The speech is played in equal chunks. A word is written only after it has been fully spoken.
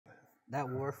That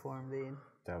war form, dude.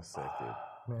 That was sick, dude.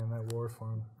 Man, that war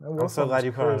form. I'm so glad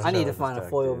you put it on the I need to show find a this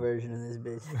foil deck, version of this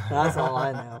bitch. That's all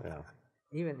I know. Yeah.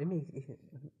 Even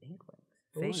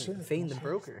Inklings. shit. Thane the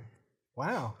Broker.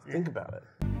 Wow. Think about it.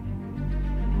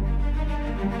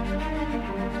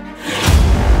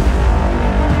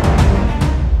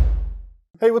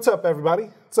 Hey, what's up, everybody?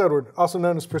 It's Edward, also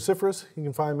known as Persiferous. You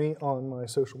can find me on my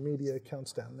social media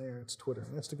accounts down there. It's Twitter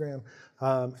and Instagram,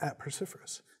 at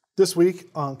Persiferous. This week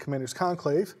on Commander's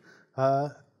Conclave,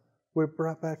 we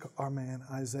brought back our man,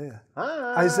 Isaiah.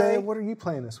 Hi. Isaiah, what are you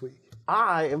playing this week?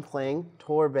 I am playing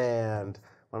Torbran,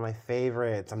 one of my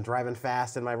favorites. I'm driving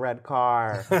fast in my red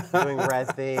car, doing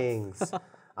red things. So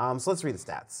let's read the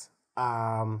stats.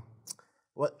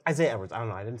 Isaiah Edwards. I don't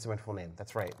know. I didn't say my full name.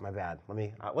 That's right. My bad. Let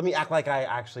me act like I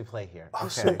actually play here.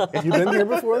 Okay. Have you been here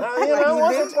before?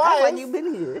 Like you've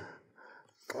been here.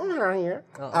 I'm around here.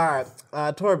 Oh. All right.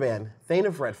 Torbran, Thane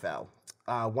of Red Fell.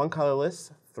 1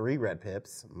 colorless, 3 red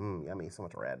pips. Yummy. So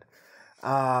much red.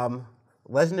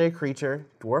 Legendary creature,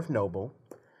 Dwarf Noble.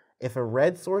 If a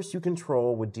red source you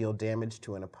control would deal damage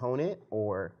to an opponent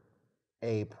or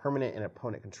a permanent an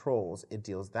opponent controls, it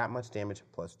deals that much damage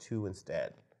plus 2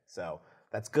 instead. So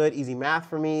that's good, easy math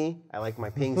for me. I like my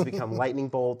pings to become lightning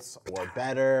bolts or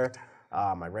better.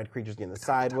 My red creatures get in the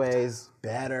sideways,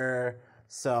 better.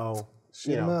 So,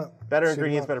 better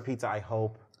ingredients, better pizza, I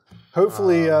hope.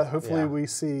 Hopefully, we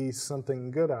see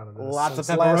something good out of this. Lots of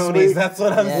pepperonis, that's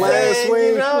what I'm saying. Last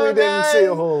week, we didn't see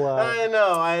a whole lot. I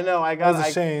know. That was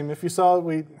a shame. If you saw it,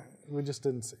 we just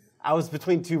didn't see it. I was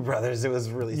between 2 brothers. It was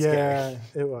really scary. Yeah,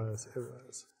 it was.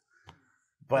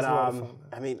 But,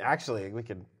 I mean, actually, we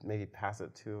could maybe pass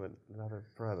it to another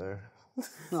brother.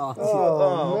 No.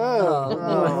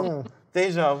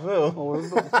 Deja vu.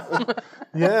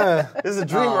 Yeah. This is a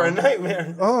dream or a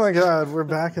nightmare. Oh my God, we're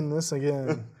back in this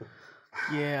again.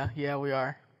 Yeah, we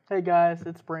are. Hey guys,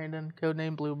 it's Brandon,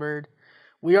 codename Bluebird.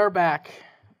 We are back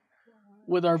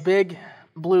with our big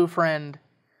blue friend,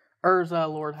 Urza,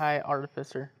 Lord High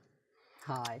Artificer.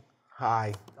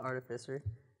 Hi, Artificer.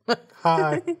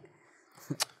 Hi.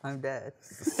 I'm dead.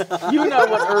 You know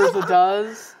what Urza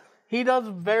does. He does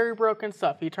very broken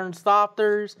stuff. He turns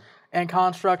Thopters and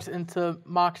constructs into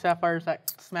mock sapphires that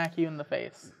smack you in the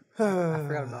face. I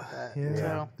forgot about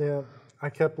that. Yeah. I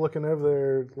kept looking over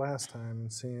there last time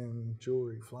and seeing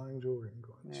jewelry, flying jewelry, and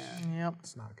going, Yep.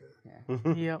 It's not good.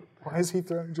 Yeah. Yep. Why is he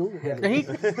throwing jewelry?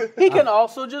 He can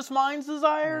also just Mind's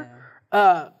Desire.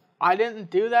 Yeah. I didn't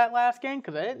do that last game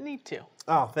because I didn't need to.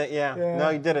 Oh, yeah. No,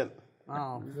 you didn't.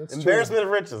 Oh, Embarrassment of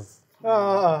riches.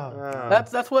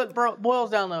 That's what boils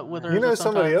down to with her. You know,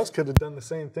 somebody else could have done the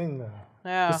same thing though.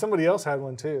 Yeah. Because somebody else had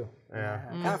one too. Yeah.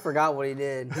 I kind of forgot what he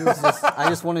did. He was I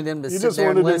just wanted him to You sit just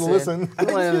there wanted and him to listen. I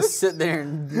wanted him to sit there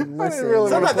and listen. really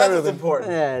Sometimes that's what's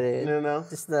important. Yeah, dude. You know?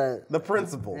 Just the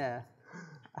principle. Yeah.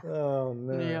 Oh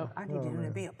man. Yep. I need you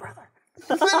to be a brother.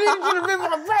 I need you to be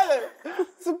my brother.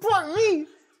 Support me.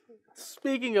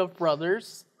 Speaking of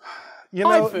brothers, You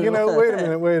know, wait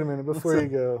a minute. Before you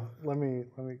go, let me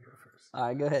go first. All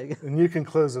right, go ahead. And you can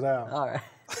close it out. All right.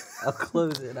 I'll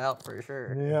close it out for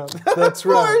sure. Yeah, that's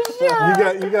right.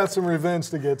 You got some revenge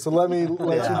to get, so let you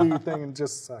do your thing in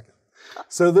just a second.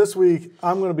 So this week,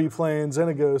 I'm going to be playing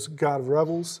Xenagos, God of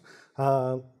Revels.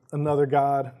 Another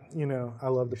god, I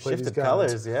love to play these Shifted gods.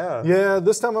 colors, yeah. Yeah,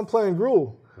 this time I'm playing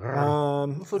Gruul.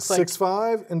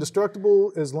 6/5,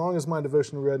 indestructible, as long as my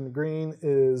devotion to red and green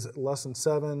is less than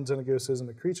 7. Xenagos isn't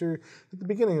a creature. At the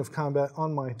beginning of combat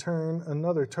on my turn,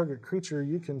 another target creature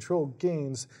you control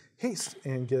gains haste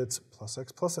and gets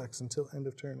 +X/+X until end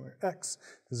of turn, where X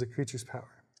is a creature's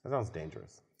power. That sounds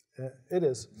dangerous. It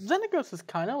is. Xenagos is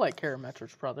kind of like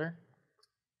Karametric's brother.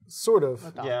 Sort of.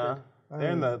 Adopted. Yeah.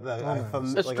 They're in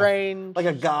the strange, like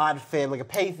a god family, like a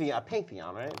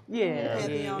pantheon, right? Yeah.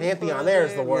 Pantheon.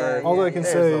 There's the word. All I can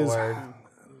say is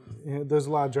there's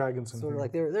a lot of dragons in Sort here. of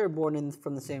like they were born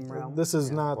from the same realm. This is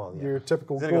not your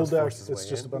typical Xenagos gold deck. forced his It's way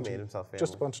just in. a bunch He of made himself family.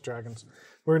 just a bunch of dragons.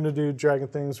 We're gonna do dragon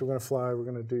things. We're gonna fly. We're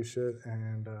gonna do shit,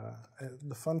 and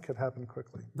the fun could happen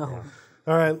quickly. No.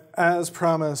 All right, as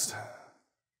promised.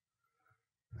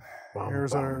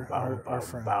 Here's our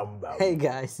friend. Hey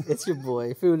guys, it's your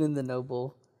boy, Feud and the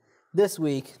Noble. This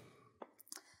week,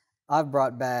 I've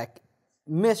brought back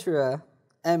Mishra,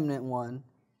 Eminent One.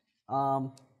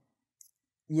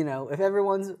 If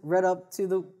everyone's read up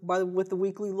to with the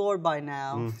weekly lore by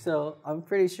now, so I'm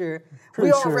pretty sure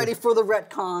we all ready for the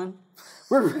retcon.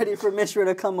 We're ready for Mishra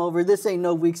to come over. This ain't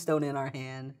no weak stone in our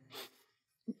hand.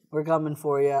 We're coming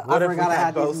for you. I forgot I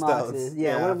had these boxes.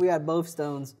 Yeah, what if we had both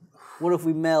stones? What if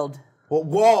we meld? Whoa.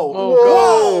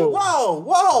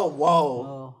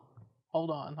 Hold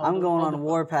on. I'm going on a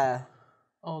warpath.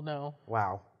 Oh no.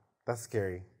 Wow, that's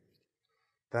scary.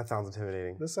 That sounds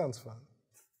intimidating. This sounds fun.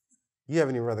 You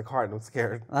haven't even read the card and I'm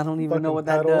scared. I don't even know what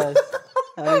Fucking that pedal. does.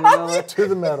 I don't even know what. To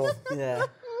the metal. Yeah.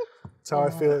 That's how I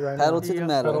feel it right now. Pedal to the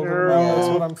metal. Pedal to the metal. That's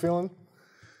what I'm feeling.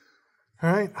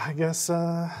 All right, I guess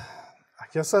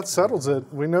that settles it.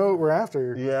 We know what we're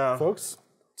after. Yeah. Folks,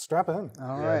 strap in.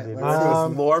 All right. Dude, let's let's do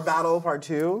this lore battle part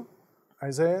 2.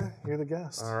 Isaiah, you're the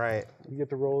guest. All right. You get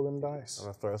to roll them dice. I'm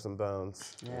gonna throw some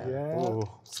bones. Yeah. Ooh.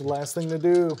 It's the last thing to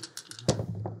do.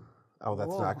 Oh,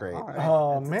 that's not great. All right.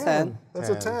 Oh, That's a man. 10. That's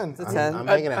a 10. It's a 10. I'm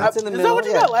making it That's happen. in the Is middle. that what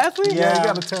you got last week? Yeah, you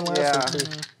got a 10 last Yeah. week,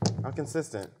 too. I'm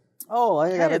consistent. Oh,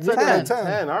 I got a it's a 10.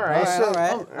 10. All right. All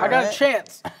right. I got a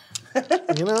chance.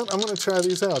 You know what? I'm going to try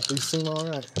these out. These seem all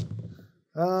right.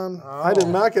 I did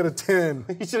not get a 10.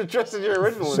 You should have trusted your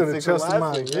original Should have instinct from trusted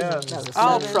last mine. week. Yeah. That's a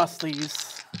I'll 7. trust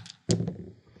these.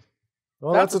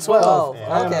 Well, that's a That's a 12. 12.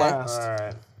 I am Okay. last. All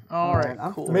right. All right,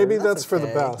 I'm cool. for it. Maybe that's for the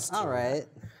okay. best. All right.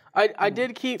 I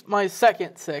did keep my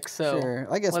second 6, so Sure.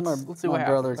 I guess let's see my what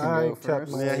brother happens. can I go kept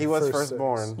first. my Yeah, he was first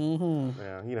firstborn. Mm-hmm.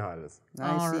 Yeah, you know how it is. I see.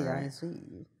 I Alright.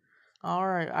 see. All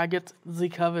right, I get the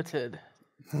coveted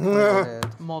Good.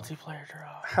 multiplayer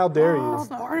draw. How dare you?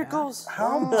 Articles.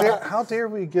 How dare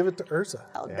we give it to Urza?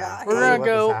 How Yeah. dare We're Let gonna this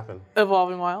go happen.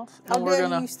 Evolving Wilds, How and we're dare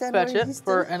gonna you stand fetch where it you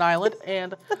for stood. an island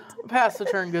and pass the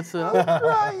turn. Good stuff.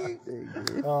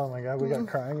 Oh my god, we got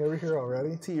crying over here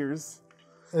already. Tears.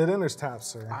 It enters tap,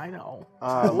 sir. I know.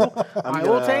 I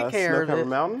will take care of Snow-Covered it.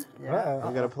 Mountain. Uh-oh.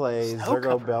 I'm gonna play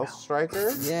Zergo Bell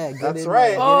Striker. Yeah, get That's in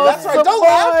right. there. Oh, That's right. the Don't boy.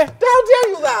 laugh. How dare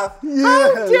you laugh? How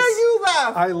Yes. dare you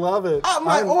laugh? I love it.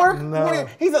 My orc. No. What are you-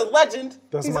 he's a legend.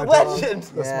 That's He's my a dog. legend.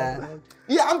 That's Yeah. my dog.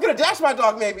 Yeah, I'm gonna dash my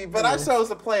dog maybe, but I chose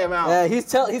to play him out. Yeah, he's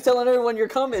telling everyone you're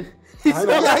coming. He's I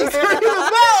know. Yeah, he's ringing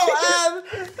the bell,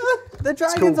 and the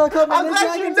dragons are coming. I'm the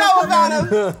glad you dragons know are coming.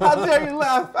 about him. How dare you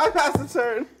laugh? I passed the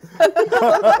turn.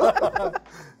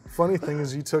 Funny thing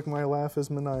is, you took my laugh as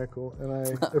maniacal, and I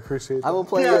appreciate that. I will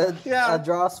play Yeah. a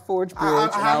Dross Forge Bridge, I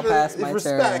and I'll have pass my turn.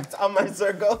 respect on my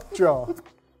Zergo. Draw.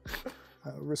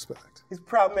 Respect. He's a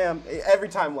proud man every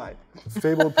time live.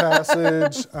 Fabled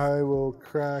Passage. I will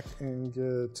crack and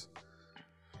get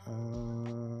a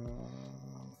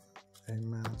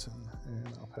mountain, and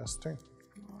I'll pass the turn.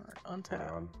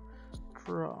 Untap.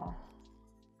 Draw.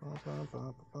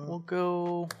 We'll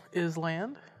go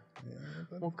Island.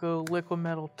 We'll go Liquid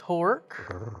Metal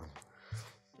Torque.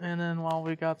 And then while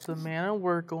we got the mana,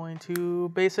 we're going to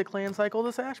basic land cycle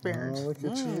the Sash Oh, Barons look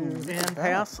at you. and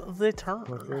pass the turn.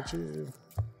 Look at you.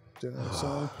 Doing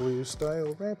some blue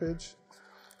style rampage.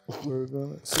 We're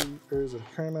gonna see Urza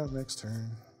climb out next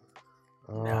turn.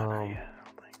 No, not yet, I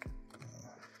don't think.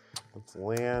 Let's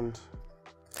land.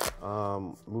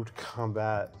 Move to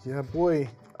combat. Yeah, boy.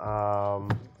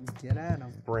 Get at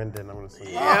him. Brandon, I'm gonna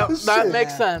say. Yep, that shit.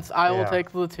 makes sense. I will Yeah.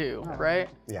 take the 2, right?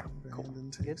 Yeah.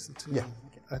 Brandon takes the 2. Yeah.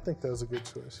 I think that was a good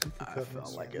choice. You could I cut felt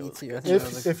this. like it Me was too. I good. think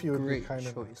that was a If you would be great kind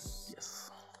of choice.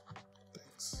 Yes.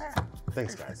 Thanks.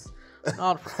 Thanks, guys.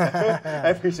 Not a problem. I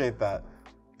appreciate that.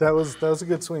 That was a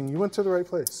good swing. You went to the right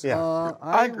place. Yeah.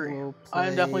 I agree. will I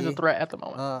am definitely the play, threat at the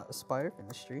moment. Aspire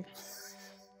Industry.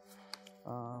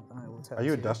 I will tap Are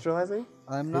you two. industrializing?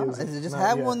 I'm not. is I just not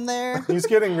have yet. one there. He's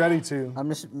getting ready to. I'm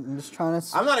just trying to.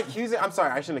 I'm not accusing. I'm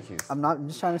sorry. I shouldn't accuse. I'm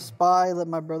just trying to spy. Let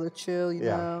my brother chill. You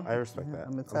Yeah, know. I respect that.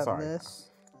 I'm gonna I'm tap sorry. this.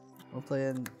 We'll play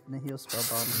a Nihil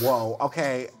Spellbound. Whoa.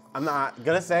 Okay. I'm not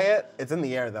gonna say it. It's in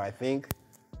the air though. I think.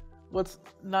 What's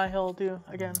Nihil do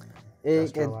again?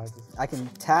 Industrializes. I can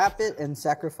tap it and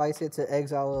sacrifice it to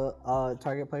exile a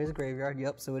target player's graveyard.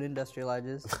 Yep, so it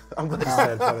industrializes. I'm glad you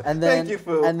said it. And then, Thank you,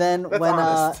 Fu. and then That's when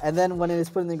honest. when it is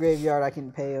put in the graveyard, I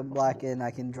can pay a black and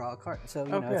I can draw a card. So you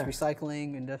know, it's Okay.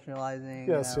 recycling, industrializing.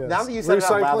 Yes, you know, yes. Now that you said it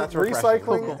out loud, that's refreshing.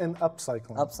 recycling Cool. and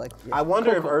upcycling. upcycle. Yeah. I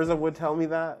wonder if Urza would tell me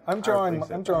that. I'm I drawing.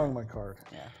 appreciate I'm that. drawing my card.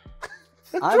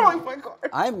 I'm drawing my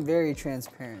card. I'm very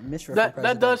transparent. Mishra for That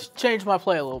president. does change my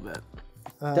play a little bit.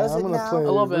 Does I'm it gonna now? play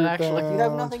A little bit, root actually. You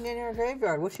have bound. nothing in your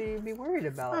graveyard. What should you be worried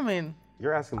about? I mean,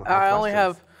 You're asking the I hard only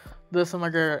questions. have this in my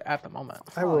graveyard at the moment.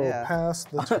 I will yeah. pass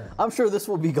the turn. I'm sure this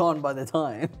will be gone by the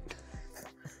time.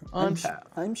 Untap.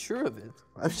 I'm sure of it.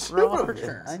 I'm sure Draw of for it.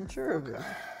 turn. I'm sure of it.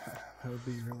 That would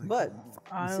be really. But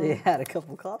I'll- say I had a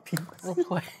couple copies. We'll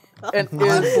play an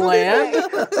Island.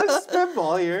 Let's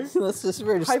spitball here. Let's just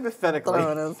we're just Hypothetically.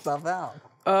 throwing that stuff out.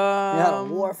 You had a Um,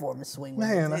 war for to swing with.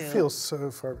 Man, it, I too. feel so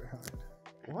far behind.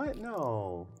 What?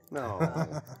 No. No.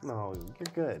 No.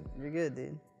 You're good. You're good,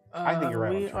 dude. I think you're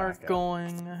right on we track, are yeah.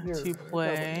 going to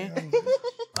play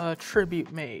a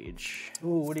Tribute Mage.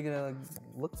 Ooh, what are you gonna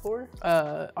look for?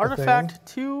 Artifact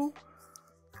 2,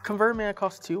 convert mana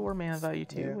cost 2 or mana value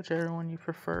 2, Yeah. whichever one you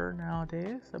prefer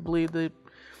nowadays. I believe the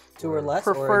 2 or less.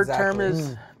 Preferred or term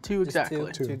exactly? is 2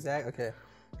 exactly. Two exact. Okay.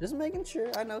 Just making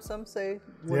sure. I know some say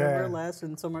whatever less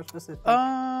and some are specific.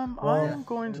 I'm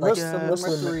going to Like get. some Most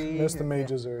are of the 3. most of the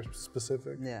mages are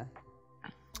specific. Yeah.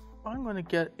 I'm going to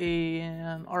get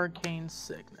an arcane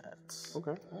signet.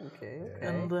 Okay. Okay.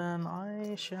 And then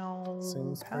I shall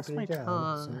Seems pass pretty my good.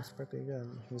 turn. Seems pretty good.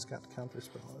 He's got counter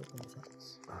spell open.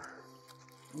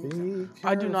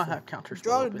 I do not have counter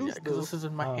spell open yet because this is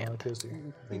in my Oh, hand. it is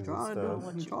you. He's trying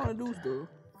to do stuff.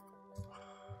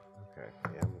 Okay.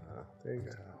 Yeah. There you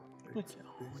go. Good job.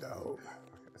 No.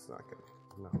 Okay, it's not good.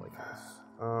 I'm not like this.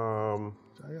 I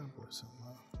gotta blow something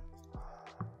up.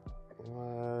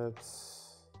 Let's.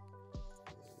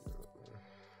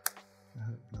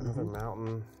 Another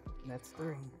mountain. That's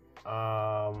 3.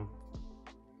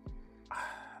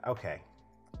 Okay.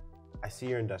 I see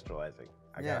you're industrializing.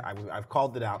 Yeah. I've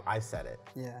called it out. I said it.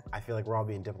 Yeah. I feel like we're all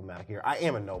being diplomatic here. I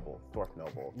am a noble, dwarf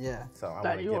noble. Yeah. So I That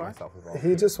want to you get are. myself involved.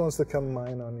 He just wants to come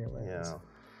mine on your lands. Yeah.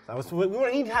 We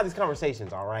need to have these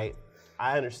conversations, all right?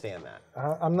 I understand that.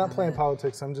 I'm not playing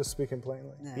politics. I'm just speaking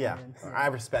plainly. Yeah. I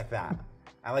respect that.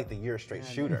 I like that you're a straight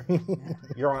shooter.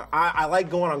 You're on. I like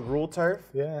going on gruel turf,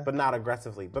 but not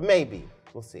aggressively. But maybe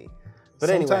we'll see. But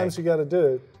Sometimes you got to do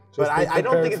it. But I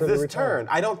don't think it's this turn.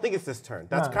 I don't think it's this turn.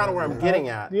 That's kind of where I'm getting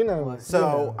at. You know.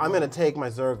 So I'm gonna take my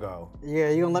Zergo. Yeah,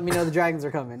 you're gonna let me know the dragons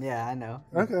are coming. Yeah, I know.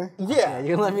 Okay. Yeah,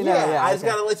 you can let me know. Yeah, I just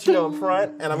gotta let you know up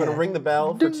front, and I'm gonna ring the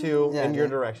bell for 2 in your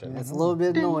direction. It's a little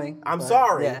bit annoying. I'm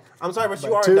sorry. Yeah. I'm sorry, but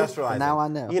you are 2? industrializing. Now I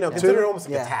know. You know, Yeah. consider it almost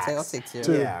like a Yeah, tax. I'll take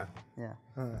 2. Yeah. Yeah.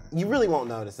 You really won't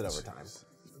notice it over time.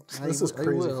 This is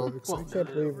crazy, will. folks. I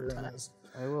can't believe we're in this.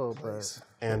 I will, but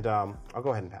And I'll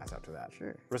go ahead and pass after that.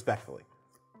 Sure. Respectfully.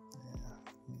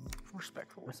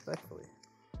 respectfully. Respectfully.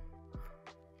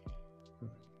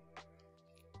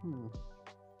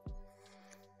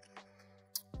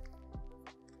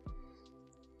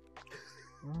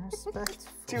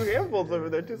 2 handfuls over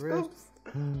there, 2 scoops.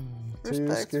 2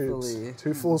 Respectfully. scoops.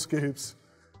 2 full scoops.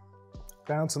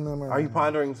 Bouncing them around. Are you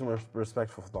pondering some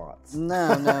respectful thoughts? No.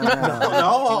 There's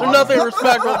nothing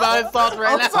respectful about his thoughts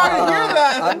right now. Sorry to hear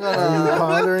that. I'm gonna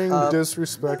Pondering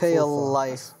disrespectful pay a thoughts.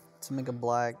 life to make a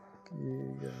black.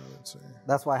 You go, let's see.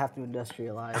 That's why I have to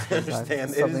industrialize. I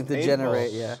understand. It Something is to painful.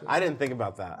 generate, yeah. I didn't think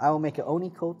about that. I will make an Oni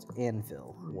Cult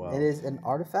Anvil. Wow. It is an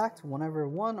artifact. Whenever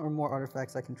 1 or more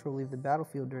artifacts I control leave the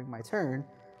battlefield during my turn,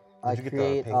 I you get the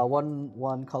create pink? a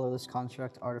 1/1 colorless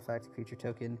construct artifact creature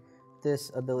token.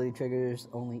 This ability triggers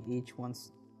only each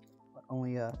once.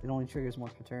 It only triggers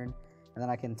once per turn, and then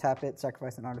I can tap it,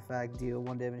 sacrifice an artifact, deal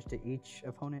 1 damage to each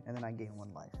opponent, and then I gain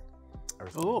 1 life.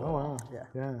 Oh, wow. Yeah.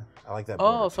 Yeah. I like that.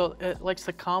 Oh, border. so it likes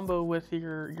the combo with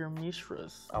your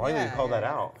Mishras. I like that you called that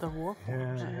out. The war.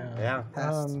 Yeah.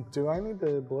 Do I need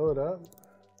to blow it up?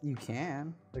 You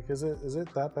can. Like, is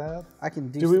it that bad? I can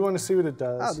do. Do we want to see what it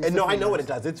does? Oh, And no, I know what it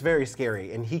does. It's very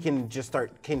scary, and he can just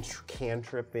start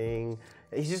cantripping.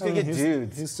 He's just gonna get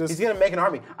dudes. He's gonna make an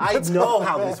army. I know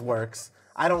how this works.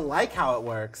 I don't like how it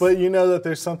works. But you know that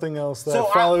there's something else that So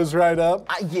follows right up.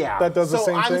 Yeah. That does the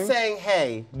same So thing. I'm saying,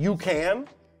 hey, you can,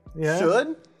 Yeah.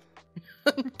 should.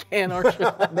 Can or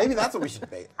should. Maybe that's what we should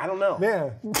debate. I don't know.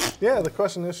 Yeah. The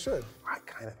question is should. I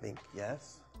kind of think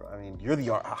yes. I mean, you're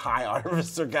the high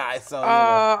artificer guy, so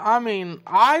I mean,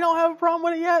 I don't have a problem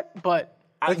with it yet, but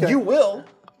you will.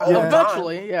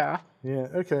 eventually, yeah. Yeah.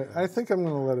 Okay. I think I'm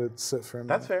gonna let it sit for a minute.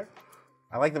 That's fair.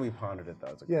 I like that we pondered it,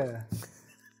 though. Yeah.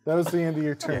 That was the end of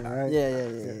your turn, right? Yeah.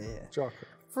 Draw card.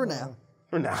 For now.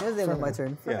 For now. That's the end of my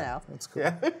turn. For now. That's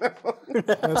cool.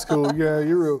 That's cool. Yeah,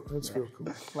 you're real. That's real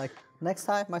cool. Like next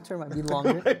time, my turn might be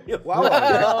longer. Wow.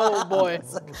 Oh boy.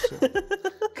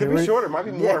 Could be shorter. Might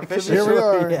be more efficient. Here we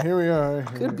are. Yeah. Here we are.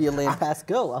 Could be a land pass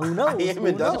go. Who knows? I am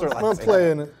Who knows? industrializing. I'm gonna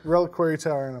play in a reliquary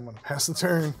tower and I'm gonna pass the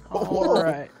turn. All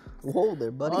right. Whoa there,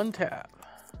 buddy. Untap.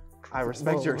 I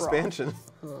respect your expansion.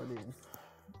 Oh, dude.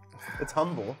 It's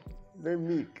humble. Very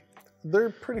meek.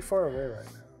 They're pretty far away right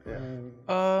now. Yeah.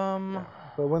 I mean,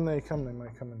 but when they come, they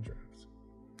might come in droves.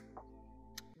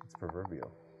 It's proverbial.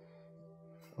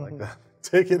 I like that.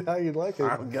 Take it how you'd like it.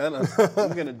 I'm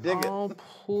gonna dig it. I'll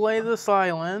play this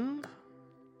island.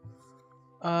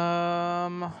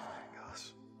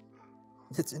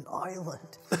 It's an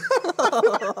island.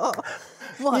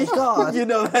 My God. You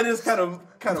know, that is kind of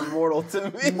mortal to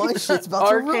me. My shit's about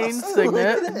Arcane to rust. Signet.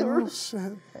 Look at that. Oh,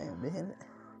 shit. Damn, man.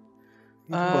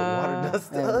 What water does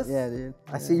to us? Yeah, dude.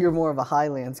 I see you're more of a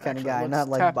Highlands kind of guy, let's not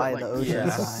like tap it by like the ocean Yeah.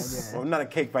 side. Well, I'm not a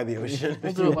cake by the ocean.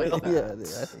 We'll do it like that. Yeah, dude.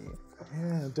 I see you.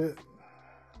 Yeah, dude.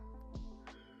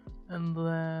 And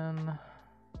then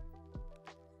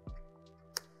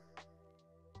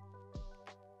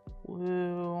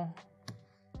blue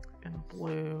and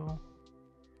blue.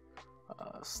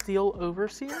 Steel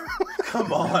Overseer.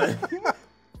 Come on.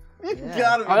 You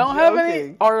gotta be I don't have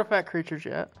any artifact creatures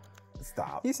yet.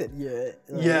 Stop. He said, yeah.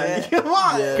 Yeah, come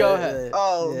on. Yeah, Go ahead.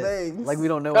 Oh, yeah. thanks. Like we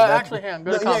don't know what that's... Actually, hang on.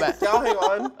 Go to combat. Y'all hang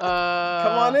on.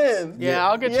 Come on in. Yeah,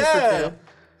 I'll get you for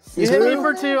 2. You hit me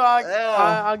for 2,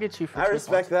 I'll get you for 2. I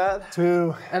respect that.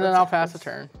 2. And then I'll pass a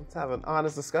turn. Let's have an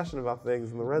honest discussion about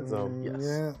things in the red zone. Yes.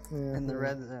 Yeah. in the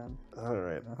red zone. All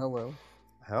right. Hello.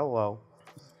 Hello.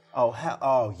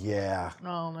 Oh yeah.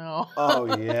 Oh, no. Oh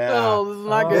yeah. Oh, this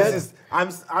is not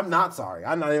good. I'm not sorry.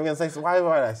 I'm not even gonna say so. Why did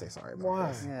I say sorry about Why?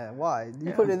 this? Yeah, why?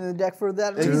 You put it in the deck for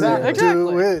that reason. Exactly.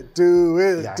 Do it. Do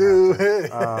it. Yeah, I do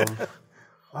have it.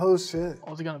 Oh shit. I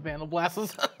was gonna Vandal Blast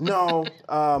us. No.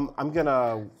 I'm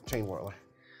gonna Chain Whirler.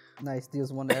 Nice,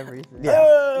 deals 1 to everything.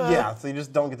 Yeah. So you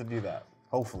just don't get to do that.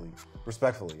 Hopefully,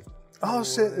 respectfully. Oh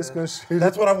shit. It's gonna shoot.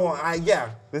 That's what I want.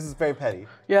 This is very petty.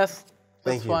 Yes.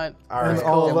 Thank That's you. fine. All And right.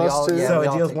 all of we us all- too. yeah. So we it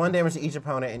all deals take 1 damage to each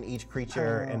opponent and each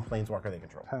creature and planeswalker they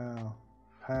control. Pow.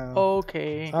 Pow.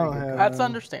 Okay. don't have That's none.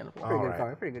 understandable. Pretty All good right.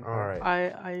 card, pretty good All card.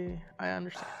 right. I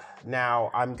understand. Now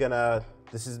I'm gonna.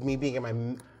 This is me being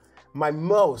in my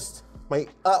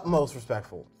utmost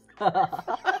respectful.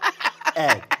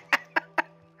 Egg.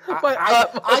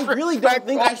 I really don't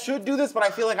think I should do this, but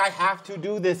I feel like I have to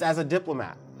do this as a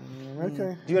diplomat.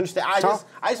 Okay. Do you understand? I just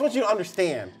want you to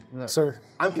understand. Sir,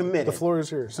 I'm committed. the floor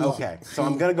is yours. Okay, so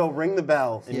I'm gonna go ring the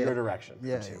bell in your direction.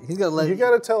 Yeah, he's gonna let You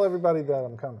gotta tell everybody that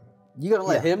I'm coming. you gonna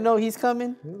let him know he's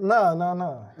coming.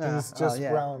 No. He's just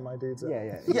yeah. rallying my dudes up.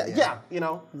 Yeah. You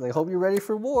know, He's like, hope you're ready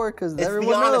for war, because it's everyone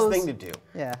the honest knows. thing to do.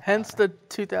 Yeah, Hence the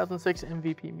 2006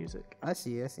 MVP music. I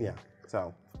see. Yeah.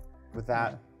 So, with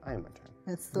that, I am my turn.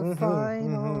 It's the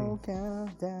final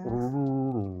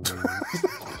countdown.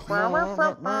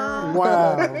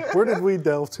 Wow. Where did we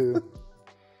delve to?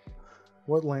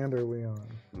 What land are we on?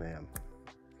 Man.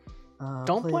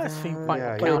 Don't play blaspheme that. Final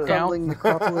Yeah, Play Countdown. Crumbling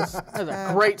Necropolis. That's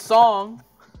a great song.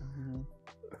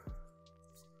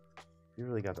 You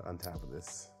really got to untap with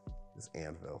this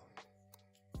anvil.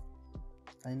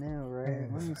 I know,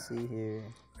 right? Let me see here.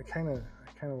 I kind of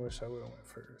wish I would have went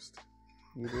first.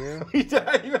 You do?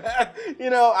 You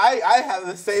know, I have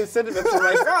the same sentiments for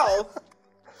myself.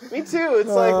 Me too. It's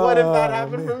like, what if that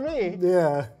happened for me?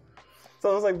 Yeah.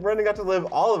 So it was like Brendan got to live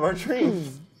all of our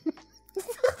dreams.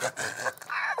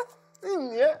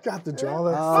 Yeah. Got to draw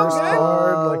that first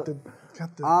card.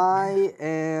 I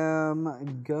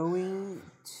am going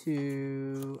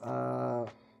to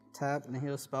tap and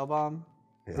heal Spellbomb.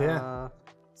 Yeah.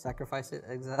 Sacrifice it,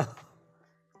 exile.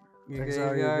 Your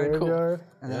Exile your graveyard. graveyard.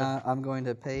 And then I'm going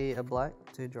to pay a black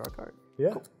to draw a card.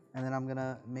 Yeah. And then I'm going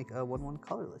to make a 1/1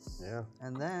 colorless. Yeah.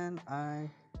 And then I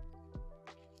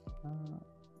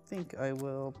think I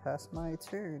will pass my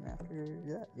turn after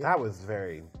that. Yeah. That was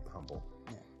very humble.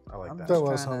 Yeah. I like that. That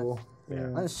was trying to- humble.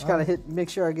 Yeah. I just gotta make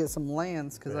sure I get some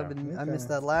lands because Yeah. I missed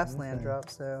that last land drop,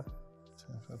 so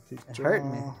Keep it hurt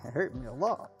me. It hurt me a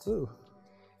lot. Ooh.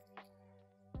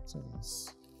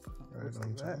 Sounds right Looks on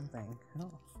like that time. thing.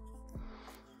 Oh.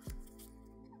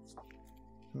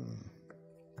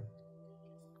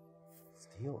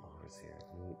 Steel overs here.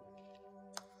 Neat.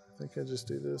 I think I just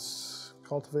do this.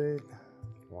 Cultivate.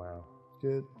 Wow.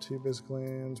 Get 2 basic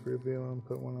lands, reveal them,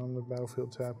 put 1 on the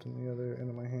battlefield tapped and the other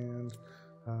into my hand.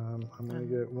 I'm going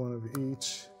to get 1 of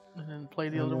each. And then play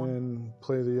the and other one. then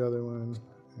play the other one.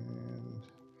 And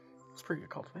It's pretty good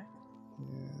cultivate.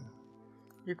 yeah.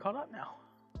 You're caught up now.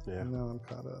 Yeah. Now I'm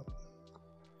caught up.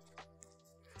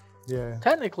 Yeah.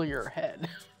 Technically, you're ahead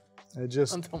I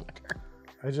just until my turn.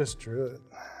 drew it.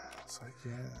 It's like,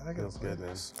 yeah, I got Feels good, man.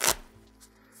 It's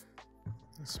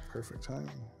perfect timing.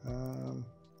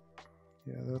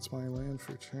 Yeah, that's my land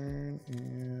for turn,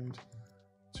 and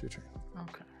it's your turn.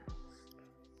 Okay.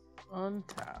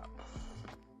 Untap.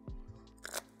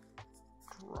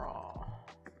 Draw.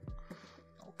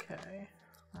 Okay.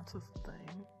 That's a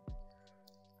thing.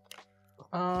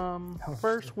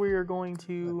 First we are going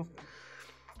to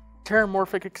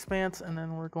Terramorphic Expanse, and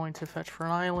then we're going to fetch for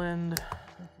an island.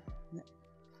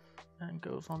 And it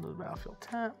goes onto the battlefield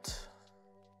tapped.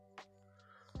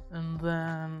 And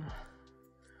then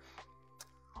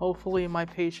hopefully my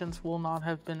patience will not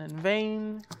have been in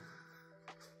vain.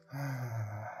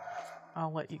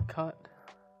 I'll let you cut.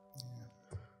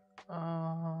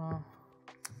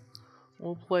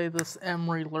 We'll play this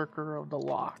Emery Lurker of the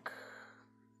Lock.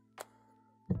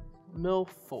 Mill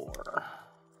 4.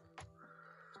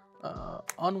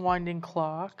 Unwinding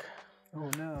Clock. Oh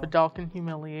no. Vidalcan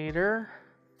Humiliator.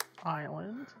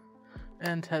 Island.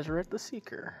 And Tezzeret the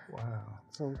Seeker. Wow.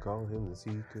 Some call him the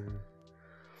Seeker.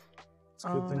 It's a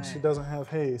good thing she doesn't have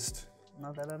haste.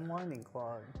 Not that unwinding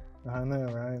clog. I know,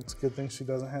 right? It's a good thing she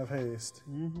doesn't have haste.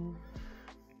 Mm-hmm.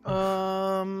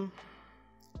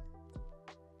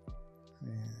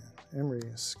 Man, Emery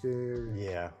is scary.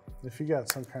 Yeah. If you got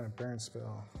some kind of burn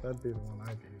spell, that'd be the one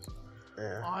I'd use.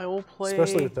 Yeah. I will play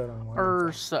Especially with that unwinding.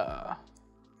 Urza.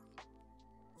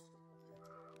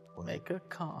 Make a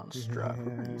construct. We're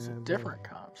gonna use a different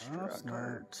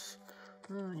construct.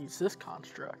 Use this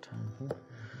construct.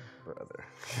 Brother.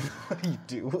 What are you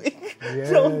doing?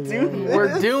 Yeah, Don't do this.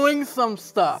 We're doing some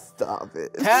stuff. Stop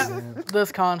it. Tap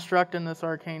this construct and this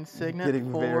arcane signet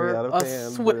Getting for very out of a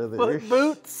hand, Swiftfoot brother.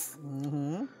 boots.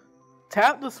 Mm-hmm.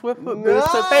 Tap the Swiftfoot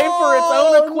boots to pay for its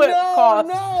own equip cost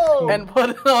and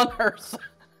put it on Urza.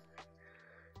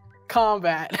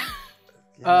 Combat.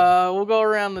 We'll go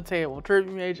around the table.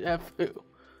 Tribute Mage F2.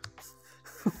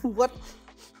 What?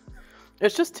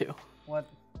 It's just 2. What?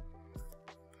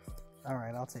 All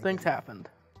right, I'll take Things it. happened.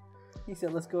 He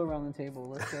said, let's go around the table.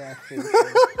 Let's go after.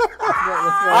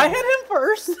 I hit him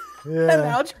first, Yeah. and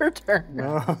now it's your turn.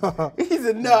 He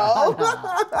said no.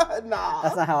 Nah.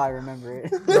 That's not how I remember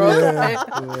it.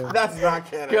 That's not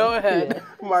canon. Go ahead.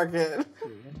 Mark it.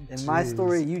 In my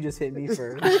story, you just hit me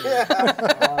first.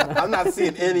 I'm not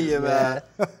seeing any of that.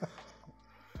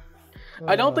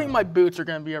 I don't think my boots are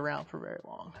going to be around for very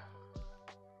long.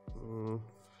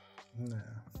 No.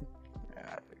 Yeah,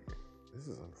 I figured. This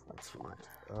is unfortunate.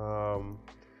 I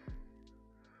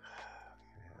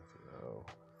have to go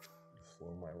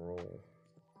slow my roll.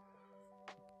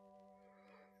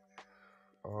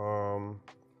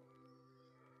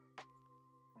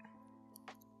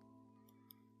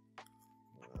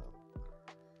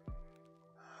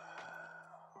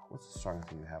 What's the strongest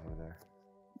thing you have over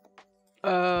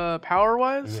there? Power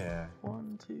wise? Yeah.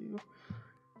 1, 2.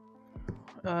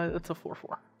 It's a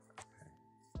 4/4.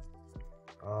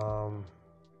 I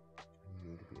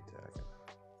need to be attacking.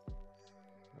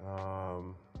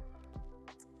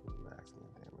 Maximum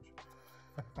damage.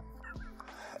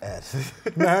 Ed.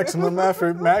 Maximum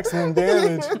effort, maximum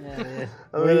damage. Yeah.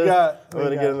 What do you got? I'm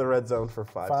gonna get in the red zone for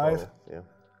 5 5? total. Yeah.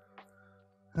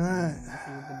 All right.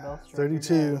 See what the bell striker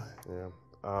 32. does. Yeah.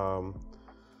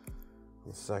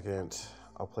 The second,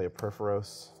 I'll play a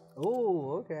Perforos.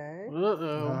 Oh, okay.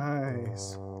 Uh-oh.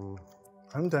 Nice.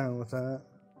 I'm down with that.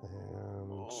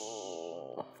 And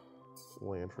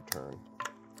land for turn.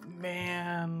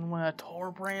 Man, when a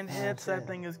Torbran hits, that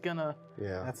thing is going to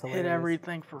Yeah. That's hit hilarious.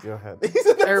 everything for Go ahead.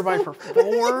 everybody for 4.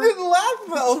 He didn't laugh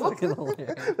though. Fucking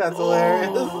hilarious. That's hilarious.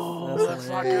 Oh, that's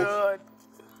not good.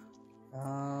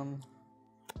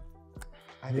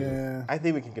 Yeah. I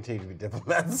think we can continue to be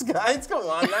diplomats, guys. Come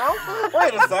on now.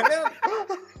 Wait a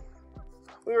second.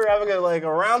 We were having a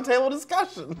round table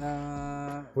discussion.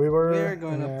 We're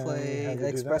going to yeah, play had to do that.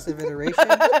 expressive iteration.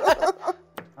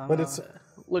 But it's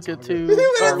Look at 2,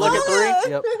 or look at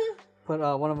 3. Yep. Put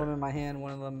one of them in my hand,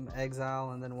 one of them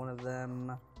exile, and then one of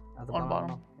them at the On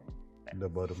bottom. The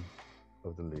bottom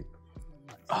of the lake.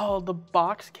 Oh, the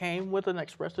box came with an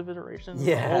expressive iteration.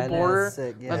 Yeah, the whole border. that's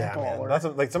sick. Yeah. That's Man, baller.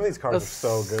 that's some of these cards That's-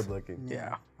 are so good looking.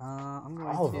 Yeah. I'm going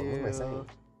All of them. What am I to saying?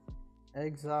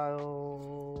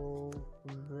 exile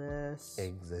this.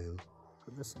 Exile.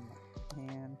 Put this in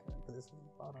my hand. Put this in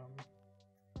the bottom.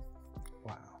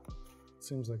 wow.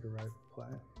 Seems like a right play.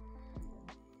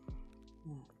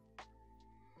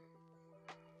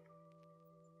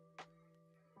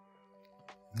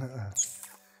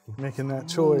 Making that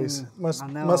choice I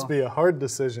know. must be a hard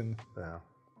decision. Yeah.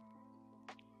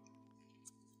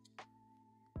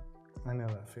 I know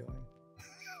that feeling.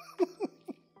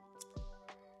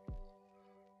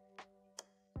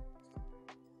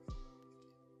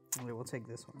 Okay, we'll take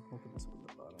this one. We'll put this one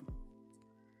at the bottom.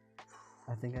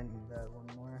 I think I need that one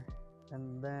more.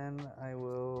 And then I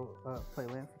will play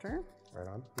land for turn. Right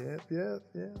on. Yep.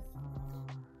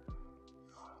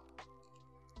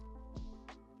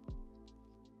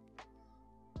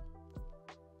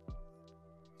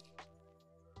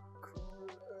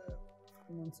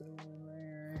 Once over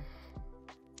there.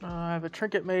 I have a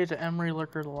Trinket Mage, an Emery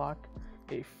Lurker Lock,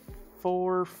 a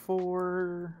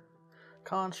 4/4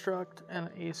 Construct, and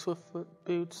a Swiftfoot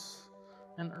Boots,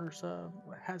 and Urza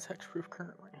has Hexproof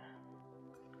currently.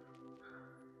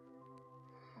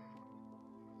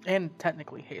 And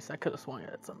technically haste. I could have swung it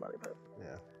at somebody, but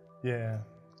Yeah.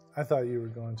 I thought you were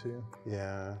going to.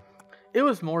 Yeah. it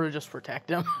was more to just protect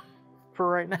him for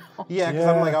right now. Yeah, because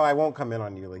I'm like, oh, I won't come in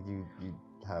on you. Like, you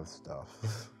have stuff.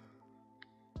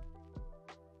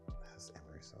 This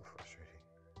Emery's so frustrating.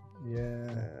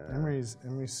 Yeah. Emery's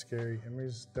scary.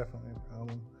 Emery's definitely a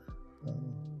problem.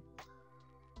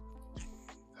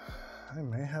 I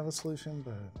may have a solution,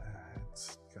 but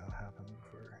it's gotta happen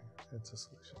before it's a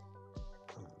solution.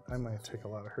 I might take a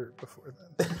lot of hurt before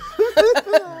then.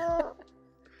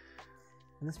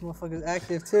 This motherfucker's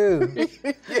active too. This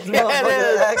Yeah,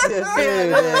 motherfucker's active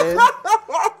too, man.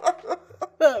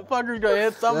 That fucker's gonna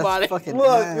hit somebody. That's fucking Look,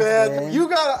 ass, man, you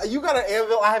got an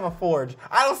anvil. I have a forge.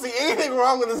 I don't see anything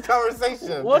wrong with this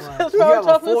conversation. What's his You power have a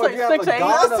toughness? forge, Like you have a 6'8"?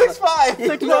 god of 6'5".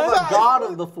 You have a god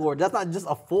of the forge. That's not just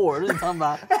a forge. We're talking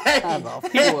about have a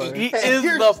forge. He Hey, is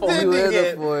you're the forge. sending You is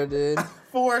it. a forge, dude.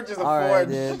 Forge is a All right, forge.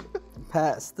 dude.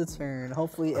 Pass the turn.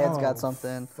 Hopefully Ed's got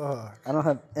something. Fuck. I don't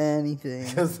have anything.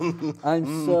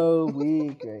 I'm so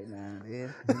weak right now,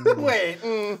 dude. Wait.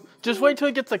 Just wait till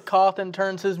he gets a Koth and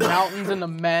turns his mountains into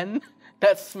men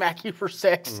that smack you for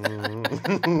 6.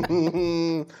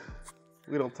 We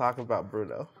don't talk about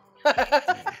Bruno.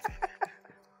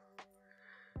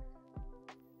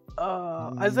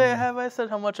 Isaiah, have I said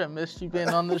how much I missed you being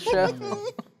on this show?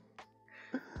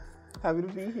 Happy to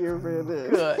be here, Brandon.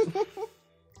 Good.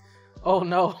 Oh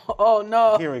no! Oh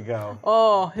no! Here we go.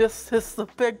 Oh, it's the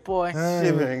big boy.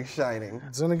 Shimmering, shining.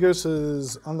 Xenagos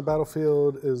is on the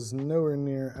battlefield, is nowhere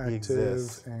near active,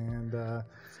 exists. and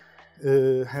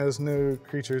it has no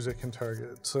creatures it can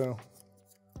target. So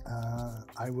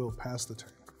I will pass the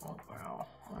turn. Oh wow.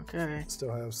 Okay.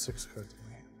 Still have 6 cards in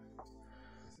my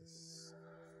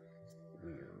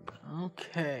hand.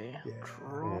 Okay.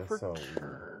 Draw Yeah, for so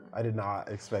turn. I did not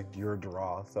expect your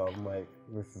draw, so I'm like,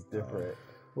 this is different.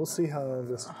 We'll see how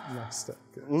this next step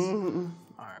goes. All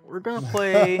right, we're gonna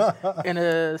play in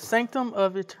a Sanctum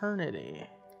of Eternity.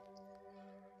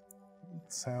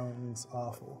 Sounds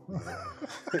awful.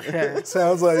 Okay.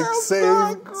 Sounds like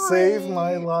so save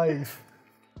my life.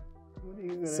 What are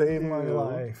you gonna Save my do?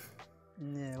 life.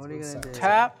 Yeah, what are you gonna do?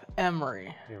 Tap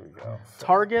Emery. Here we go.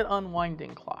 Target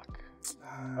unwinding clock.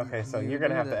 Okay, so you're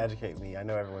gonna have to educate me. I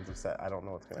know everyone's upset. I don't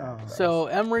know what's gonna happen. So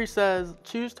Emery says,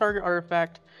 choose target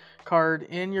artifact card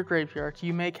in your graveyard.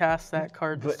 You may cast that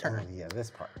card this turn. Yeah,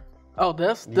 this part. Oh,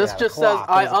 this Yeah, this the just clock. says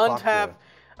I What does the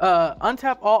clock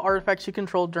untap all artifacts you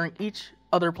control during each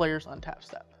other player's untap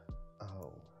step.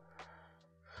 Oh.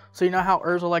 So you know how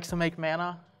Urza likes to make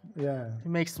mana? Yeah. He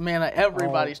makes mana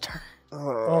everybody's turn.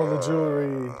 All the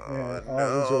jewelry. Yeah, all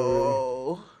the jewelry.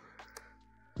 Oh.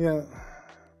 Yeah.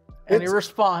 Any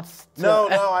response? To No,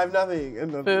 I have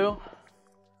nothing. Boo.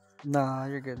 Nah,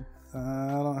 you're good.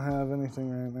 I don't have anything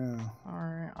right now. All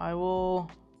right, I will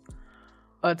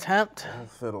attempt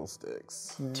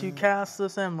Fiddlesticks. to cast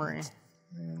this Emery.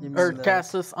 You Or missed that.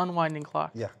 cast this unwinding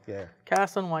clock. Yeah.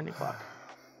 Cast unwinding clock.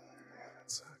 That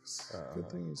sucks. Good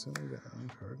thing you sent me that one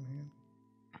card in hand.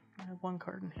 I have 1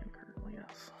 card in hand currently,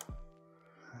 yes.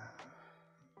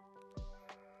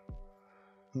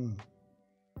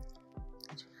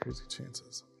 These are crazy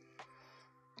chances.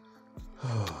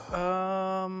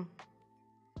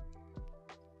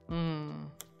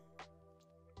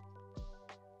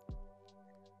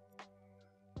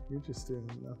 You're just doing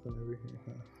nothing over here,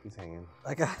 huh? He's hanging.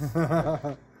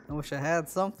 I wish I had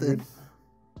something.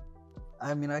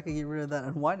 I mean, I could get rid of that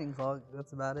unwinding clock.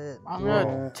 That's about it. I'm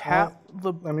gonna tap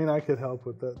the I mean, I could help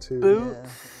with that too. boot. Yeah.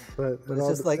 But But it's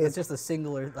just like it's just a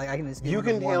singular. Like I can just. Get You rid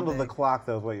of can one handle the thing. clock,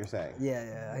 though, is what you're saying.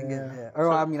 Yeah, I can get. Yeah. Or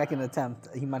I mean, I can attempt.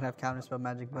 He might have counterspell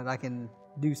magic, but I can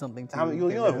do something to. You'll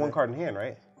get have rid of 1 it. card in hand,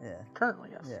 right? Yeah. Currently,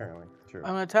 yes. Yeah. Apparently. True.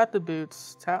 I'm gonna tap the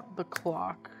boots, tap the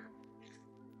clock,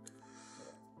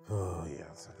 Oh, yeah.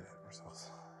 Let's not do that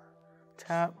ourselves.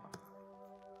 tap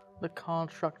the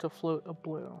construct to float a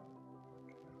blue.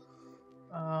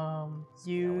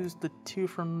 Use the 2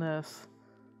 from this.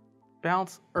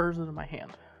 Bounce Urza to my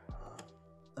hand.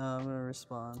 I'm gonna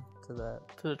respond to that.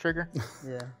 To the trigger.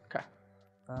 Yeah. Okay.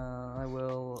 I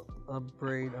will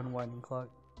upgrade unwinding clock.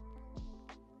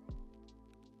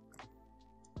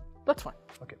 That's fine.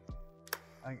 okay.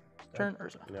 Turn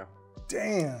Urza. Yeah.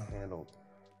 Damn. Handled.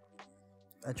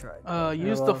 I tried.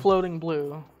 Use the floating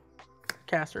blue.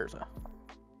 Cast Urza.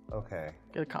 Okay.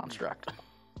 Get a construct.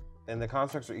 And the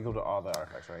constructs are equal to all the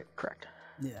artifacts, right? Correct.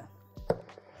 Yeah.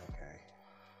 Okay.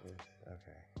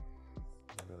 Okay.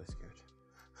 I'm really scared.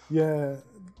 Yeah,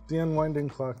 the unwinding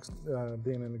clock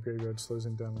being in the graveyard slows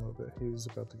him down a little bit. He's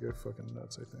about to go fucking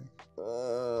nuts, I think.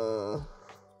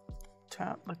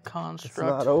 Tap the construct. It's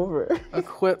not over.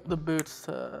 Equip the boots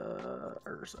to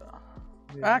Urza.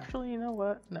 Yeah. Actually, you know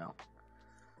what? No.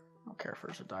 I don't care if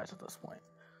Urza dies at this point.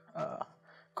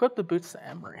 Equip the boots to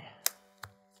Emery.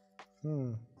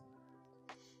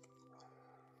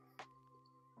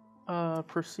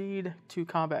 Proceed to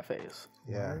combat phase.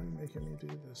 Why Yeah. are you making me do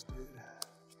this, dude?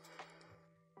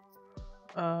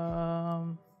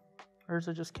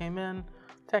 Urza just came in.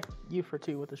 Attack you for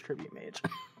 2 with his tribute mage.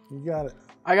 You got it.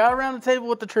 I got around the table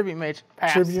with the tribute mage.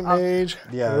 Pass. Tribute mage.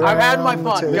 Yeah. I've had my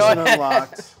fun. Go Mission ahead.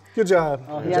 unlocked. Good job.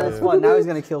 Oh, he had his fun. Now he's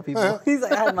gonna kill people. He's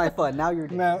like, I had my fun. Now you're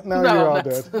dead. Now No, you're all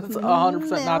that's dead.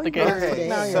 100% not the case. Okay,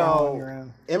 Now you're all on your so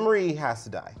own. Emery has to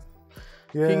die.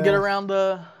 Yeah. You can get around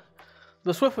the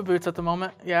Swift boots at the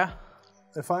moment. Yeah.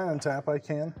 If I untap, I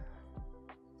can.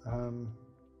 I'm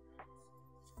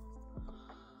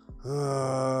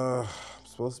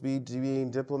supposed to be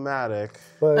being diplomatic.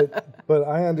 But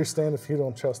I understand if you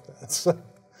don't trust that. So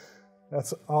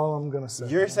that's all I'm gonna say.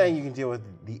 You're saying you can deal with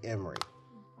the Emery.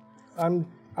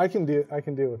 I can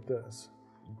deal with this.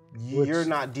 You're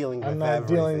not dealing with I'm not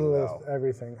everything, dealing with though.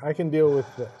 everything. I can deal with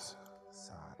this.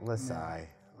 Let's sigh.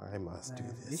 I must do You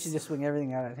this. should just swing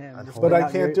everything out at him. Just But bring I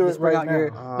out can't your- do just it bring right out now.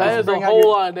 your- That is a bring out whole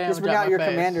your- lot of damage. Just bring at out my your face.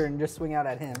 commander and just swing out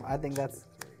at him. I think that's.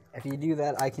 If you do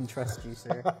that, I can trust you,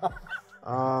 sir.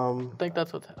 I think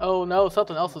that's what's. Oh no,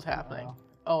 something else is happening.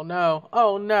 Oh no.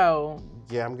 Oh no.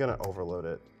 Yeah, I'm gonna overload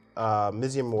it.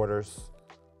 Mizium mortars,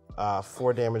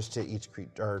 4 damage to each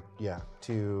creature, or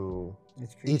to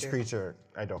each creature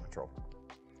I don't control.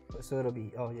 So it'll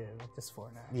be. Oh yeah, just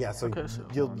 4 now. Yeah, so so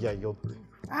you'll.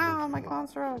 Ah, my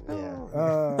construct.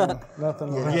 Yeah.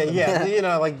 Nothing. will Yeah, happen. yeah, you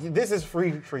know, like this is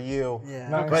free for you. Yeah.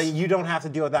 Nice. But you don't have to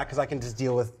deal with that because I can just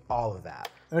deal with all of that.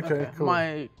 Okay, cool.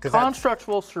 My 'Cause that's- construct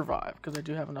will survive because I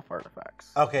do have enough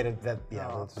artifacts. Okay, let's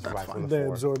just survive from the They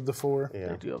 4. absorbed the 4. Yeah.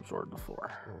 They do absorb the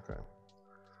 4. Okay.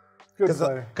 Good Because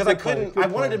play. I Good play. couldn't. Good I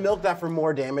wanted play. to milk that for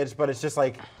more damage, but it's just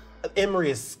like Emery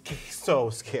is so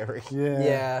scary. Yeah.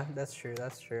 Yeah, that's true.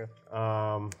 That's true.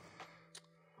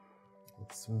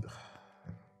 It's,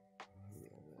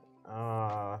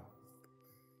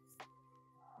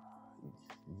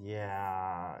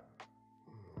 yeah.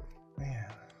 Man.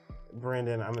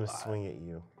 Brandon, I'm gonna swing at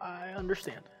you. I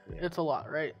understand. It's a lot,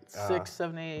 right? 6,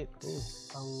 7, 8,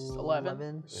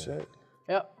 11. Shit.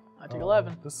 Yep. I take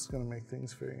 11. This is gonna make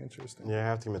things very interesting. Yeah, I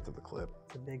have to commit to the clip.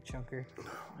 It's a big chunker.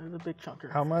 There's a big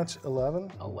chunker. How much?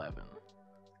 11? 11.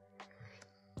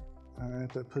 All right,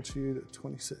 that puts you at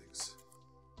 26.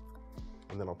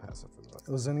 And then I'll pass it for that.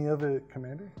 Was any of it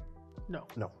commander? No.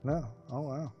 No. No. Oh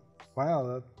wow.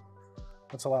 Wow,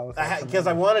 that's a lot with Because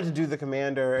I wanted to do the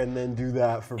commander and then do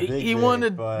that for big. He wanted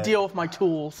to but deal with my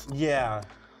tools. Yeah.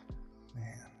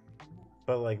 Man.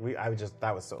 But like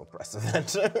that was so oppressive that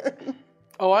turn.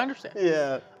 Oh, I understand.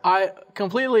 Yeah. I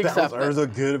completely That was accept it.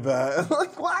 Urza good about.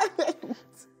 Like what?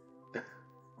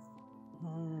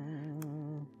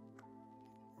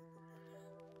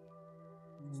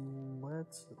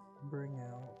 Let's bring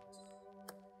out.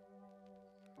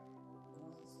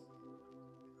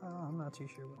 I'm not too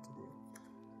sure what to do.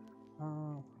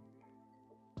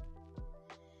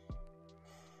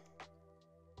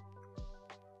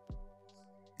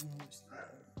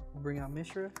 Bring out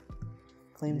Mishra.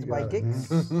 Claimed by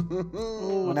Gix.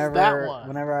 Ooh, that one.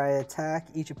 Whenever I attack,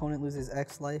 each opponent loses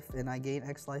X life, and I gain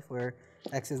X life, where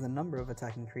X is the number of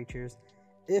attacking creatures.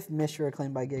 If Mishra,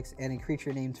 claimed by Gix, and a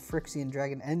creature named Phyrexian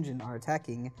Dragon Engine are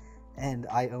attacking, and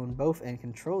I own both and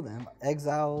control them,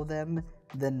 exile them,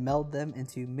 then meld them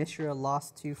into Mishra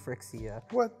Lost to Phyrexia.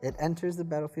 What? It enters the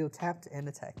battlefield tapped and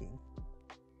attacking.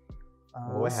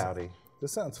 Boy, howdy.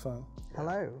 This sounds fun.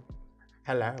 Hello.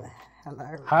 Hello. Hello.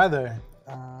 Hi there.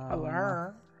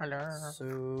 Hello. Hello.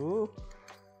 So,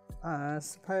 I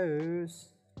suppose.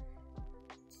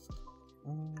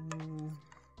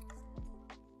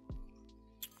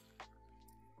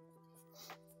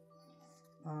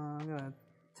 I'm gonna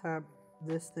tap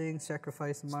this thing,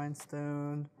 sacrifice Mind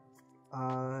Stone.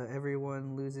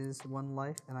 Everyone loses 1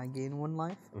 life, and I gain 1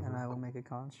 life, and I will make a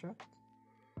construct.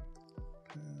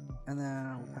 And then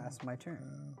I'll pass my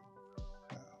turn.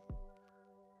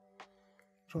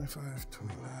 25,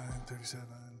 29, 37,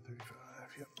 35.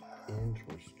 Yep.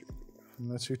 Interesting.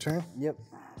 And that's your turn? Yep.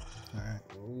 All right.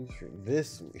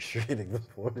 This trading the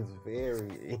board is very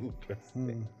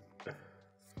interesting.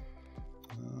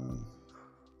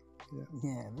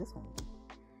 Yeah, this one.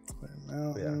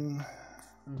 Mountain.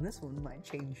 This one might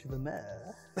change the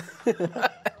meta.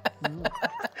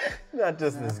 Not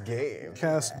just this game.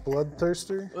 Cast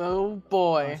Bloodthirster. Oh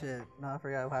boy. Oh shit! No, I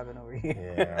forgot what happened over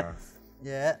here.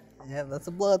 Yeah. Yeah, that's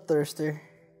a bloodthirster.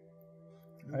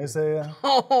 Isaiah.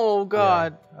 Oh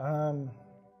god.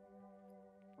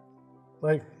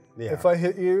 Like, Yeah. if I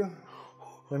hit you,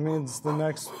 that means the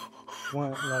next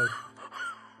one, like,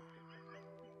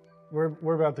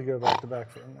 we're about to go back to back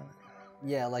for a minute.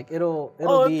 Yeah, like it'll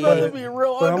Oh, be. it's gonna be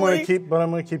real But ugly. I'm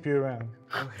gonna keep you around.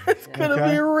 It's gonna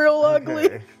Okay. be real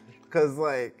ugly. Because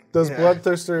like. Does yeah.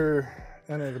 Bloodthirster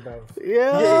enter the battlefield?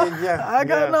 Yeah. Yeah. I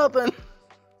got yeah. nothing.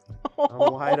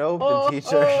 I'm wide open,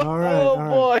 teacher. All right, Oh all right.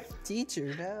 boy.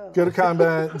 Teacher, no. Go to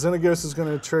combat. Xenagos is going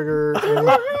to trigger. And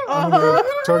I'm going to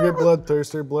target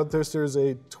Bloodthirster. Bloodthirster is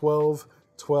a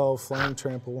 12/12 flying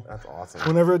trample. That's awesome.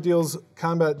 Whenever it deals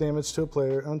combat damage to a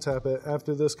player, untap it.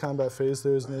 After this combat phase,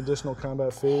 there is an additional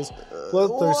combat phase.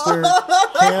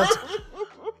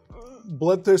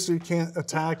 Bloodthirster can't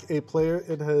attack a player.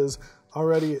 It has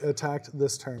already attacked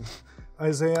this turn.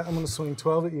 Isaiah, I'm going to swing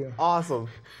 12 at you. Awesome.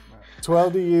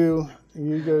 12 to you.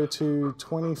 You go to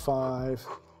 25.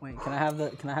 Wait, can I have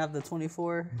the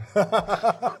 24?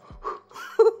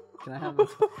 Can I have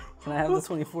the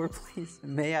 24, please?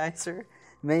 May I, sir?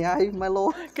 May I, my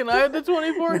lord? Can I have the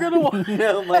 24? Gonna watch?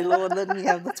 No, my lord. Let me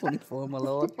have the 24, my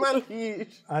lord. My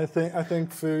liege. I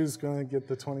think Foo's going to get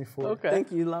the 24. Okay.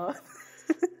 Thank you, lord.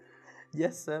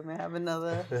 Yes, sir. May I have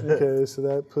another? Okay, so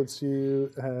that puts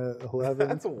you at 11.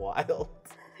 That's wild.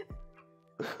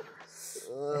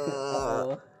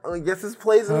 I guess this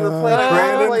plays into the plan.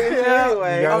 Brandon?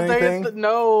 Anyway. You got I'm taking anything?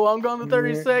 no, I'm going to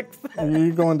 36.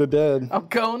 You're going to dead. I'm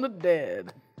going to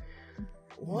dead.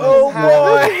 Oh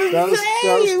boy! That was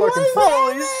fucking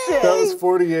Holy shit. That was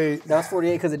 48. That was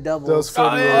 48 because it doubled. That was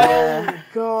 48. Yeah.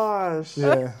 Gosh.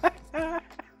 Yeah.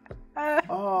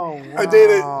 Oh, wow. I did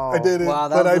it. Wow,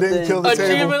 that but was I the didn't thing. kill the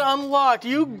Achievement table. unlocked.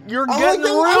 You're I'm getting like,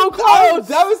 real I'm close.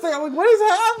 devastated. I'm like, what has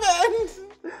happened?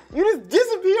 You just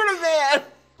disappeared a man.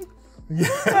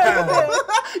 Yeah.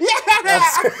 You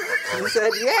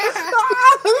said yeah.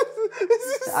 This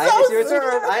is It's your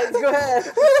turn. Go ahead.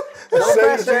 No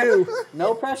Saved pressure. you.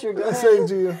 No pressure. Go I ahead. saved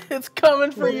you. It's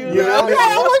coming for you. Yeah. now. I'm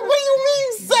like, what do you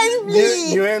mean, save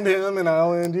me? You end him and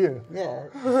I'll end you. Yeah.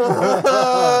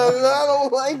 I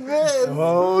don't like this.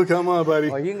 Oh, come on, buddy.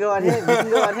 Or you can go at him.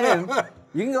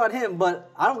 You can go at him, but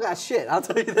I don't got shit. I'll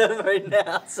tell you that right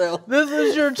now. So This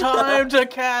is your time to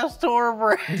cast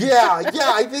Torbran. Yeah,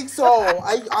 I think so.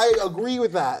 I agree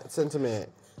with that sentiment.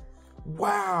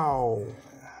 Wow.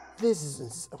 This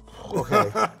is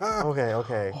okay.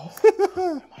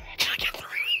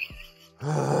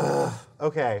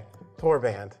 Okay, tour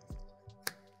band.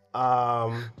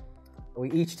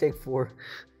 we each take 4.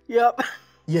 Yep.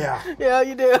 Yeah. Yeah,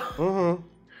 you do.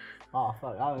 Oh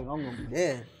fuck! I'm gonna be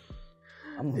dead.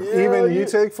 Even you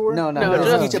take 4? No, No, just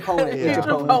just each opponent. Yeah. Each Each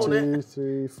opponent. opponent. 2,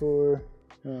 3, 4.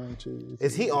 1, 2, 3.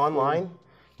 Is he online?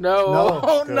 No, No.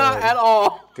 not Good. at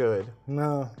all. Good.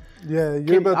 No. Yeah, I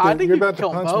you're about think to, you can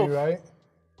kill punch both. me, right?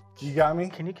 You got me?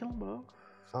 Can you kill them both?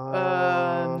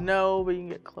 Um, No, but you can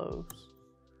get close.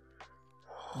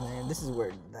 Man, this is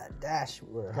where that dash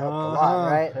would help a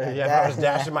lot, right? That Yeah, if I was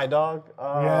dashing my dog.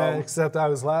 Yeah, except I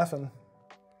was laughing.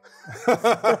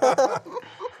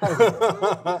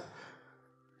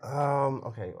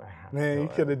 Okay. What happened? Man, you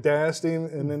could have dashed him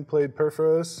and then played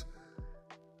Perforos.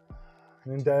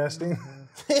 And then dashed him.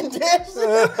 and dashed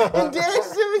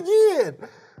him again.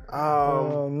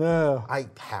 Oh, no. I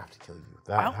have to kill you.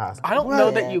 That has to. I don't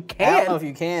know that you I don't know can. if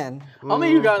you can. I don't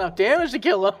think you got enough damage to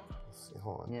kill him.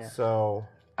 Hold on. Yeah. So.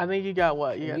 I think you got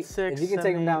what? You got 6. If you can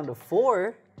take him down to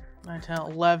 4. 9, 10,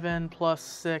 11 plus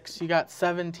 6. You got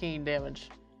 17 damage.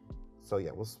 So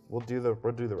yeah, we'll do the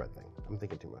red thing. I'm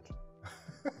thinking too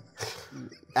much.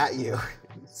 At you.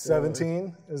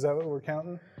 17? Is that what we're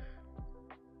counting?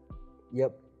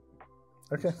 Yep.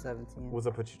 Okay. 17. What's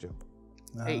that put you to?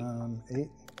 8. 8.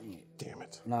 Damn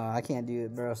it. No, I can't do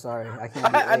it, bro. Sorry, I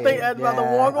can't do it. I think I'd rather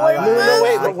walk away with No, this.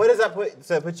 wait. But what does that put?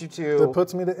 So that puts you to. That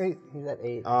puts me to 8. He's at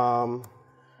 8.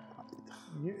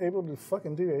 You able to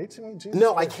fucking do 8 to me? Jesus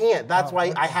No, I Christ. can't. That's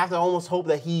why I have to almost hope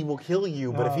that he will kill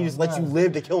you. But if he just lets you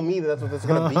live to kill me, then that's what this is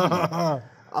gonna be. Yeah,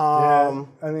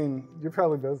 I mean, you're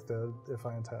probably both dead if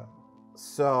I untap.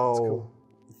 So.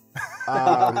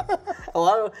 A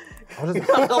lot of I'm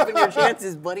helping your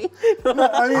chances, buddy.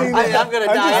 I mean, I'm gonna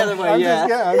die either way. I'm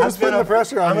Yeah. I'm just putting the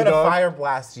pressure on I'm you, gonna dog. fire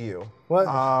blast you. What?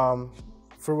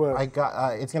 For what? I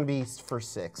got. It's gonna be for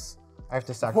 6. I have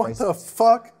to What sacrifice. the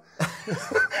fuck?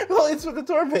 Well, it's with the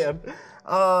tour band.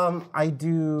 I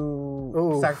do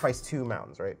Ooh. sacrifice 2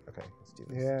 mountains, right? Okay, let's do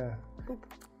this. Yeah.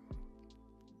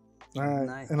 All right,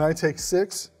 Nice. and I take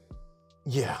 6.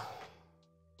 Yeah.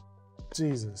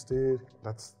 Jesus, dude.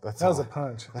 That's That was a all.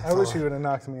 punch. I wish you would have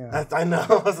knocked me out. I know.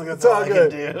 I was like, that's It's all all I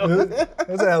good. can do.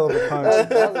 That's a hell of a punch.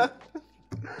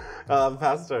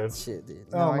 Pass turn. Shit, dude.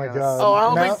 Oh my god. Oh, I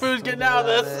don't Now- think Food's getting out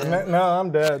of this. No,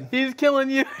 I'm dead. He's killing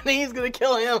you, and he's gonna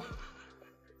kill him.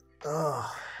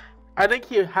 I think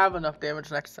he'll have enough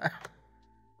damage next time.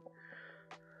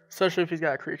 Especially if he's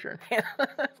got a creature in hand.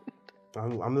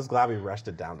 I'm just glad we rushed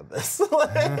it down to this.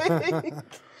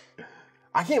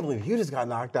 I can't believe you just got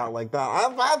knocked out like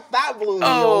that. That blew me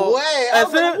Oh, away. I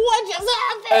was like, what just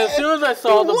happened? As soon as I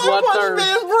saw the One Punch bloodthirst,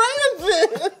 Man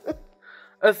Brandon.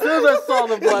 As soon as I saw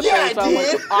the blood face, I'm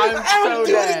like, I'm so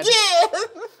dead.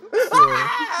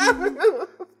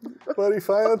 Buddy,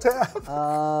 final tap. It's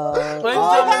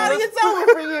over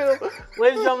for you.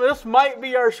 Ladies and gentlemen, this might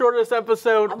be our shortest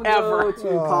episode ever. Go to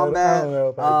combat. I don't know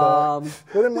about that.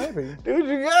 But it might be. Dude,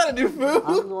 you gotta do food.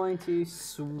 I'm going to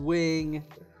swing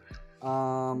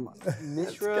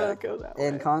Mishra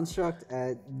and Construct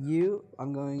at you.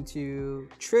 I'm going to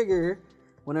trigger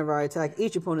whenever I attack.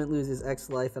 Each opponent loses X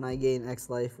life, and I gain X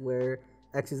life, where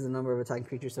X is the number of attacking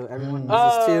creatures, so everyone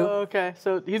loses 2. Okay.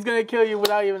 So he's going to kill you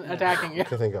without even attacking you.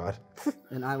 Thank God.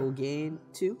 And I will gain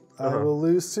 2. I will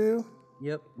lose 2.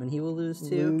 Yep, and he will lose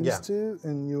 2. Lose 2,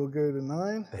 and you will go to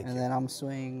 9. And then I'm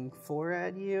swing 4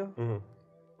 at you.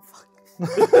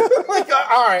 Like,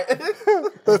 all right.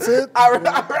 That's it?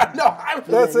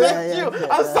 That's it? Yeah,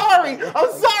 I'm sorry.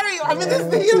 I'm in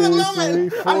this heat of the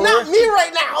moment. I'm not me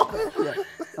right now.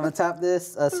 I'm going to tap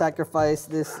this, sacrifice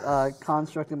this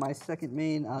construct in my second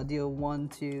main, deal 1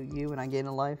 to you, and I gain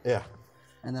a life. Yeah.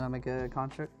 And then I make a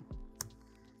construct.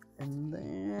 And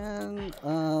then,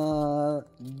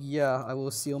 yeah, I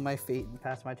will seal my fate and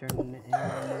pass my turn. And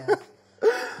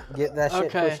get that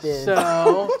shit pushed in.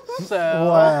 So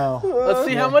Wow. let's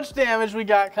see how much damage we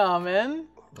got coming.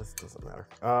 This doesn't matter.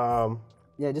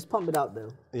 Yeah, just pump it out, though.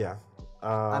 Yeah.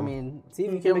 I mean, see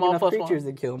if you give can them make all enough +1. creatures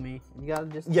to kill me. You gotta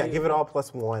just give it all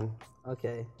 +1,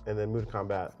 Okay, and then move to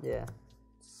combat. yeah.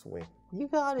 Swing. You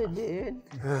got it, dude.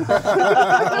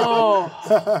 Oh,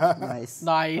 Nice.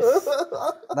 nice.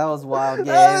 That was wild game.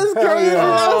 That is crazy.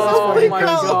 Oh my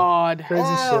God.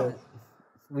 Crazy shit.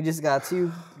 We just got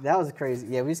 2. That was crazy.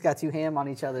 Yeah, we just got 2 ham on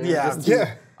each other. Yeah. Just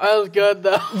Yeah. That was good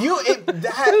though.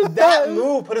 That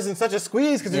move put us in such a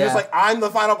squeeze because you're just Yeah. like, I'm the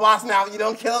final boss now. You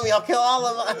don't kill me, I'll kill all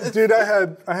of us. Dude, I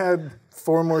had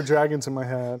 4 more dragons in my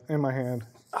hand.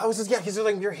 I was just because you're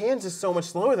like your hand's just so much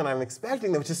slower than I'm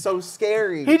expecting, which is so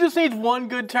scary. He just needs one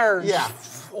good turn. Yeah.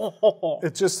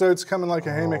 It just starts coming like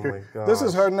a haymaker. my This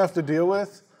is gosh. hard enough to deal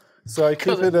with, so I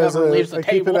keep it it as never leaves the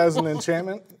table. an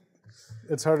enchantment.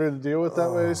 It's harder to deal with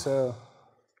that way, so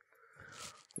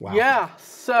Wow. Yeah.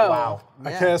 So. Wow.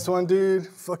 I cast one dude.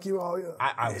 Fuck you all.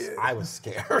 I was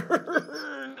scared.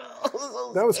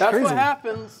 That was That's crazy. what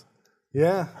happens.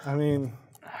 Yeah, I mean,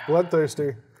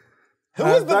 bloodthirster. Who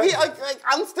was the that- beat? Like,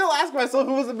 I'm still asking myself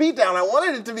who was the beatdown. I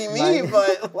wanted it to be me, Right.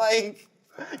 but like,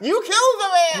 you killed the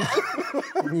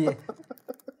man. Yeah.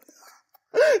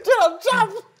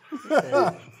 Jump.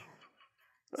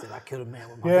 Said I killed a man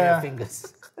with my Yeah. bare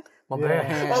fingers. My bare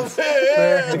hands. I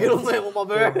Yeah. killed a man with my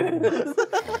bare hands.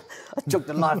 I choked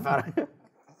the life out of him.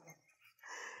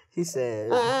 He said,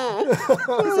 that's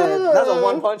a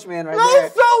one-punch man right there.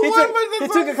 so He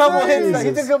one-punch, took a couple hits. Jesus. He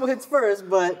took a couple hits first,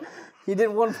 but he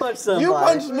didn't one-punch somebody. You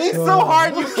punched me so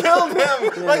hard you killed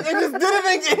him. Like it just didn't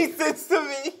make any sense to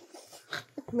me.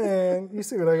 Man, you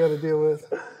see what I got to deal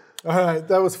with. All right,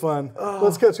 that was fun.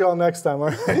 Let's catch y'all next time, all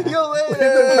right? See you later. Leave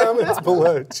the comments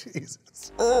below.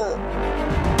 Jesus.